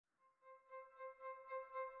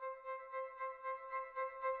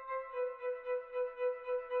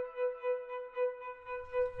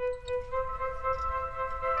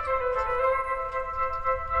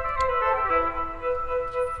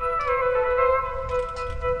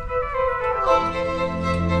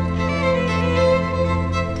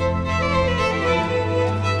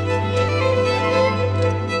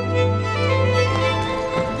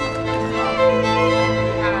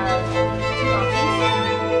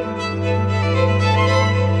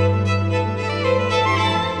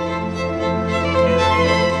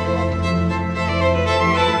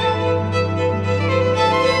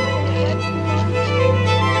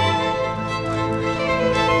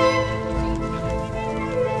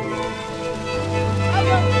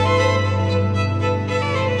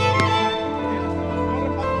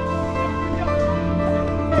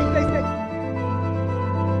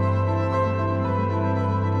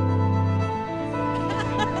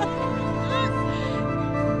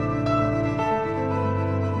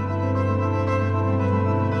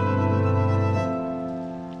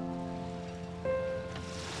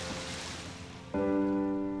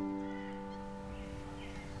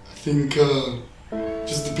think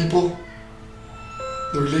just the people,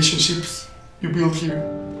 the relationships you build here.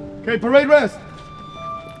 Okay, parade rest.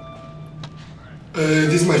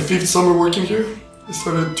 This is my 5th summer working here. I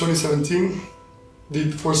started 2017,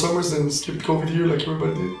 did 4 summers, then skipped COVID here like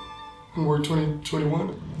everybody did, and worked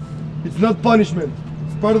 2021. It's not punishment.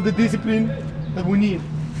 It's part of the discipline that we need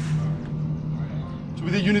to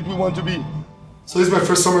be the unit we want to be. So this is my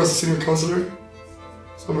first summer as a senior counselor,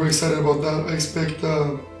 so I'm very excited about that. I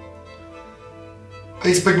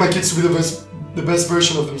expect my kids to be the best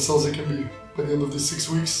version of themselves they can be by the end of these 6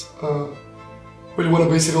 weeks. Really want to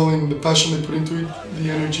base it all in the passion they put into it, the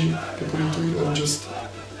energy they put into it, and just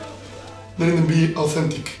letting them be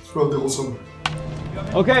authentic throughout the whole summer.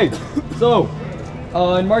 Okay, so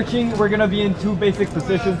in marching, we're gonna be in 2 basic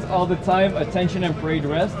positions all the time: attention and parade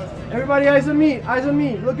rest. Everybody, eyes on me, eyes on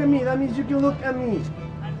me. Look at me. That means you can look at me.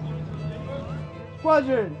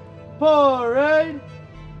 Squadron, parade,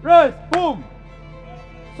 rest, boom.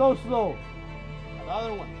 So slow.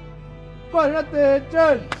 Another one. Squadron,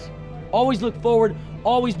 attention. Always look forward,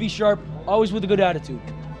 always be sharp, always with a good attitude.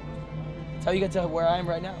 That's how you get to where I am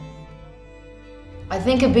right now. I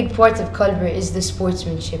think a big part of Culver is the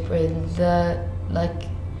sportsmanship, or the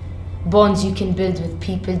bonds you can build with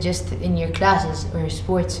people just in your classes or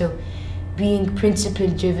sports. So being principle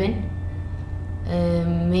driven,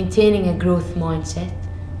 maintaining a growth mindset.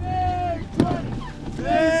 Big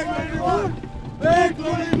 21, big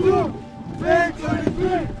 22, big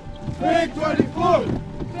 23, big 24,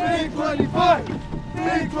 big 25,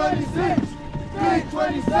 big 26, big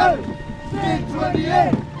 27, big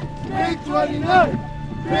 28, big 29,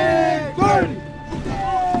 big 30.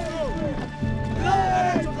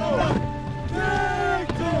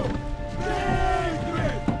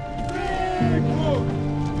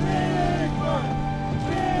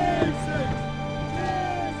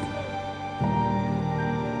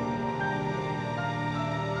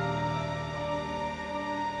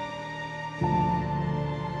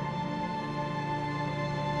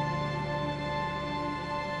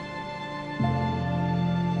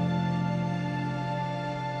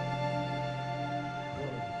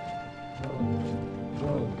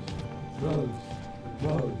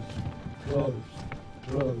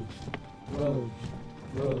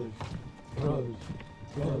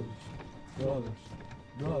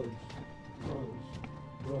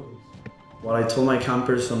 What I told my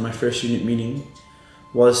campers on my first unit meeting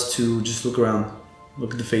was to just look around,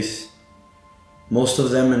 look at the faces. Most of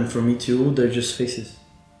them, and for me too, they're just faces.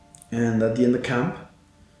 And at the end of camp,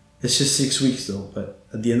 it's just 6 weeks though, but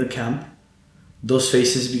at the end of camp, those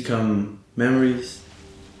faces become memories.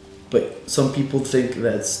 But some people think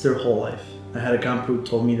that's their whole life. I had a camper who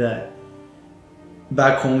told me that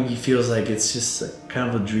back home he feels like it's just kind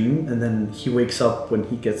of a dream, and then he wakes up when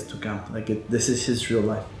he gets to camp, this is his real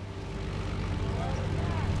life.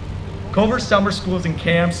 Culver Summer Schools and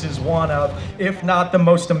Camps is one of, if not the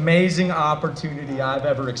most amazing opportunity I've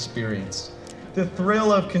ever experienced. The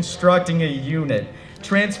thrill of constructing a unit,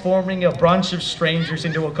 transforming a bunch of strangers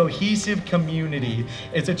into a cohesive community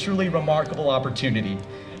is a truly remarkable opportunity.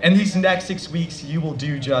 And these next 6 weeks, you will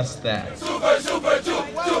do just that. Super, super,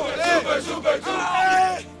 super, super, super,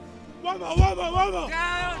 super. One more.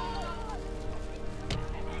 Down.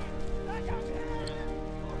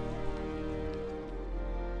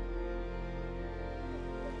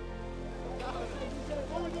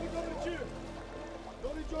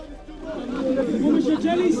 What Mr.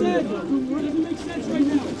 Jelly said doesn't make sense right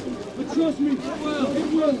now, but trust me,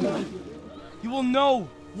 it will. You will know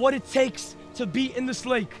what it takes to be in this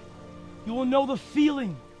lake. You will know the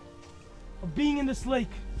feeling of being in this lake,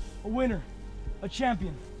 a winner, a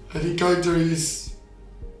champion. I think character is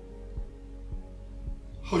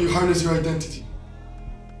how you harness your identity,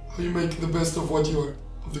 how you make the best of what you are,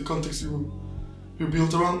 of the context you're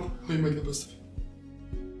built around, how you make the best of it.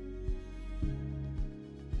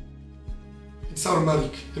 It's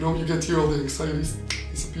automatic, you know, you get here, all the anxieties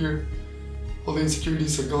disappear, all the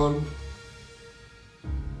insecurities are gone.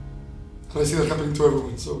 And I see that happening to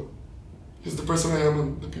everyone, so it's the person I am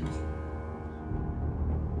and the people.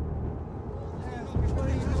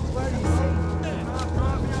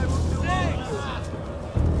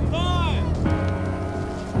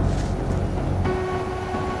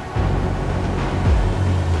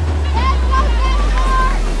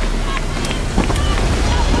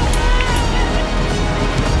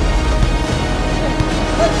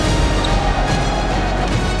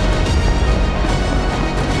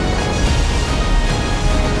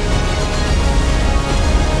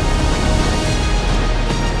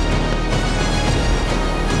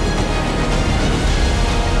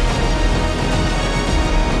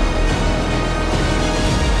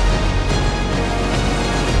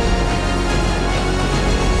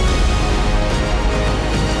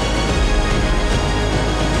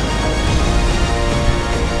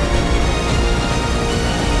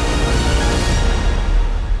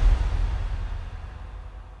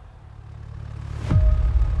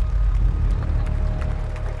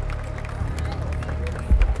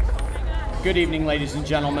 Good evening, ladies and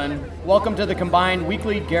gentlemen. Welcome to the combined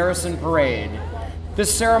weekly Garrison Parade.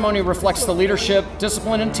 This ceremony reflects the leadership,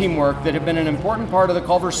 discipline, and teamwork that have been an important part of the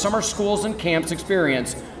Culver Summer Schools and Camps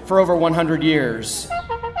experience for over 100 years.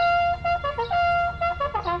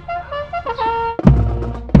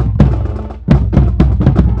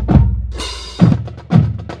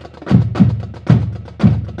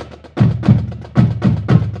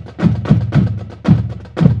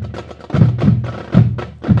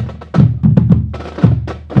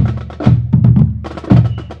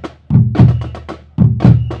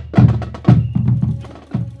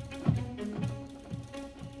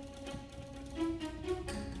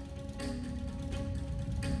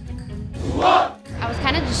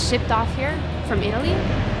 Shipped off here from Italy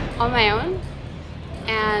on my own,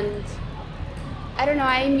 and I don't know,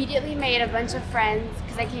 I immediately made a bunch of friends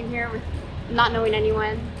because I came here with not knowing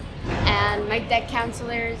anyone, and my deck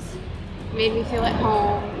counselors made me feel at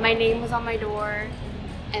home. My name was on my door,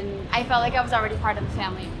 and I felt like I was already part of the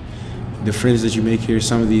family. The friends that you make here,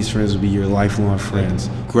 some of these friends will be your lifelong friends.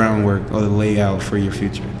 Groundwork or the layout for your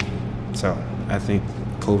future. So I think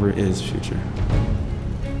Culver is future.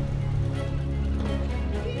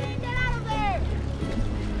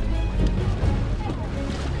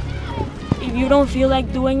 If you don't feel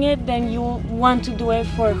like doing it, then you want to do it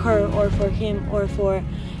for her or for him or for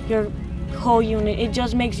your whole unit. It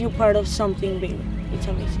just makes you part of something bigger. It's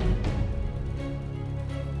amazing.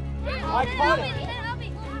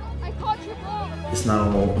 It's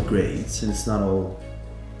not all grades, and it's not all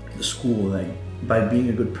the school. Like, by being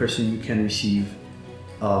a good person, you can receive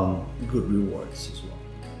good rewards as well.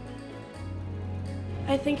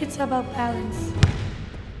 I think it's about balance.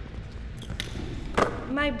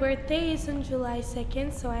 My birthday is on July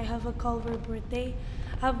 2nd, so I have a Culver birthday.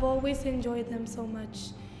 I've always enjoyed them so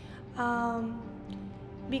much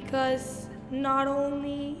because not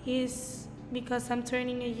only is because I'm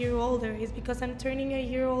turning a year older, it's because I'm turning a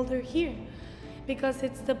year older here, because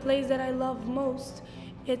it's the place that I love most.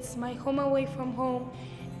 It's my home away from home,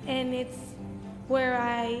 and it's where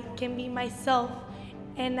I can be myself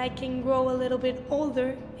and I can grow a little bit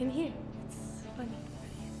older in here. It's funny.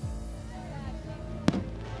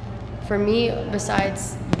 For me,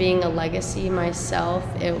 besides being a legacy myself,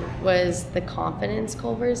 it was the confidence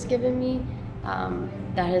Culver's given me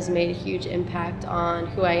that has made a huge impact on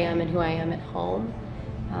who I am and who I am at home.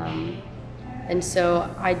 And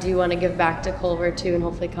so I do want to give back to Culver too, and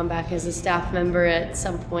hopefully come back as a staff member at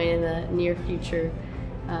some point in the near future.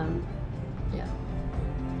 Yeah.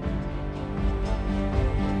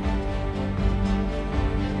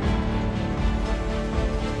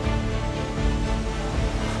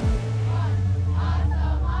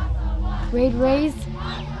 Grade race,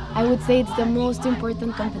 I would say it's the most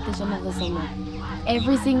important competition of the summer.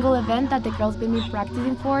 Every single event that the girls been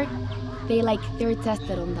practicing for, they're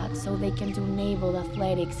tested on that, so they can do naval,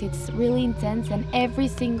 athletics. It's really intense, and every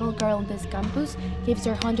single girl on this campus gives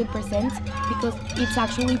her 100% because it's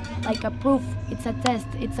actually like a proof. It's a test.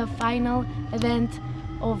 It's a final event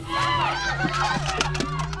of.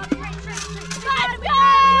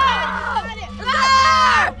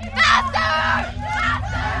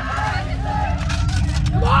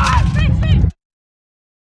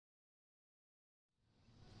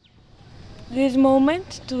 This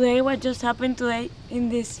moment today, what just happened today in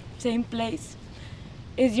this same place,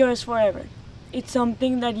 is yours forever. It's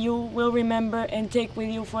something that you will remember and take with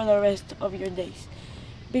you for the rest of your days.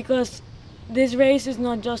 Because this race is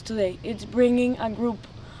not just today, it's bringing a group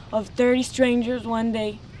of 30 strangers one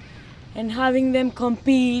day and having them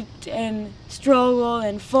compete and struggle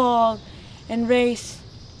and fall and race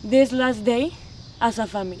this last day as a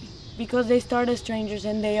family. Because they start as strangers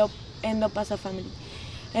and they end up as a family.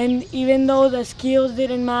 And even though the skills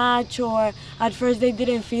didn't match or at first they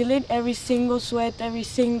didn't feel it, every single sweat, every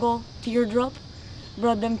single teardrop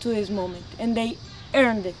brought them to this moment. And they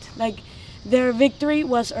earned it. Like, their victory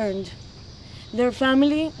was earned. Their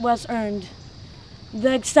family was earned.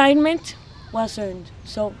 The excitement was earned.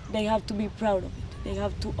 So they have to be proud of it. They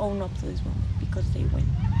have to own up to this moment because they won.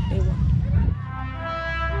 They won.